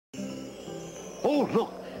Oh,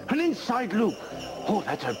 look, an inside loop. Oh,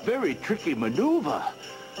 that's a very tricky maneuver.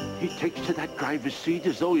 He takes to that driver's seat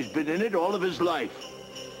as though he's been in it all of his life.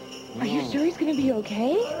 Are you sure he's going to be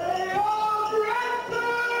okay?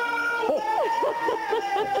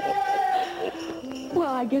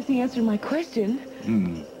 Well, I guess he answered my question.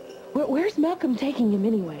 Where's Malcolm taking him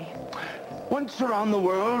anyway? Once around the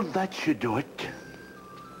world, that should do it.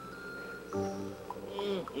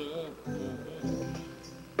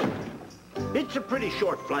 It's a pretty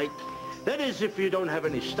short flight. That is, if you don't have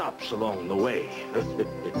any stops along the way.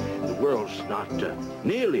 The world's not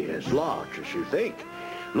nearly as large as you think.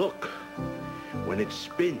 Look, when it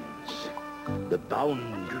spins, the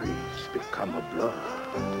boundaries become a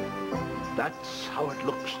blur. That's how it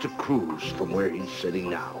looks to Cruz from where he's sitting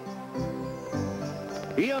now.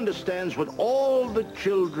 He understands what all the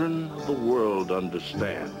children of the world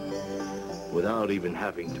understand, without even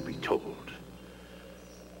having to be told.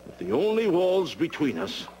 That the only walls between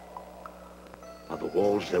us are the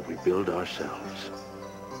walls that we build ourselves.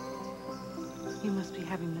 He must be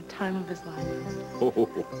having the time of his life.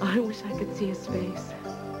 Oh, I wish I could see his face.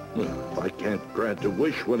 if I can't grant a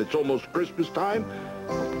wish when it's almost Christmas time,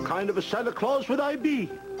 what kind of a Santa Claus would I be?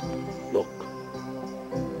 Look,